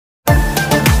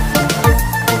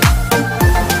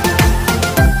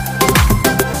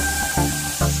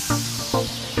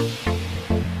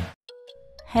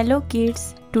Hello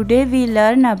kids, today we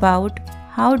learn about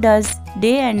how does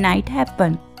day and night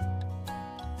happen.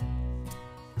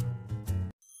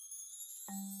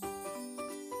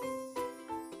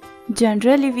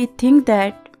 Generally we think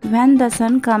that when the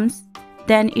sun comes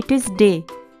then it is day,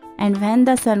 and when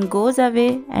the sun goes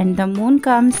away and the moon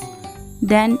comes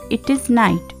then it is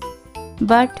night.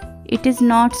 But it is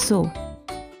not so.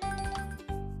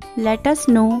 Let us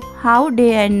know how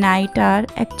day and night are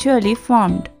actually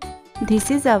formed.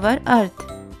 This is our Earth.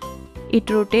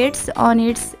 It rotates on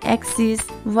its axis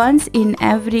once in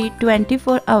every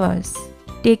 24 hours,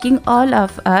 taking all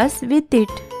of us with it.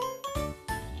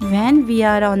 When we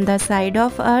are on the side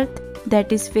of Earth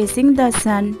that is facing the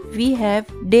sun, we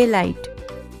have daylight.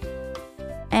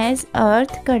 As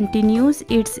Earth continues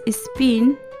its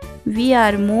spin, we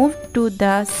are moved to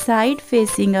the side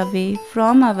facing away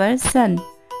from our sun,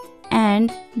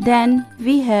 and then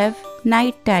we have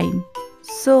night time.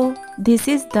 So, this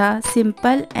is the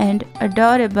simple and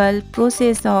adorable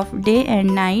process of day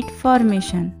and night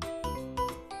formation.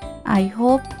 I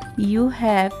hope you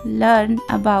have learned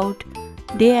about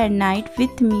day and night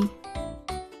with me.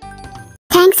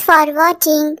 Thanks for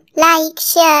watching. Like,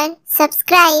 share,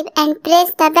 subscribe and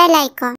press the bell icon.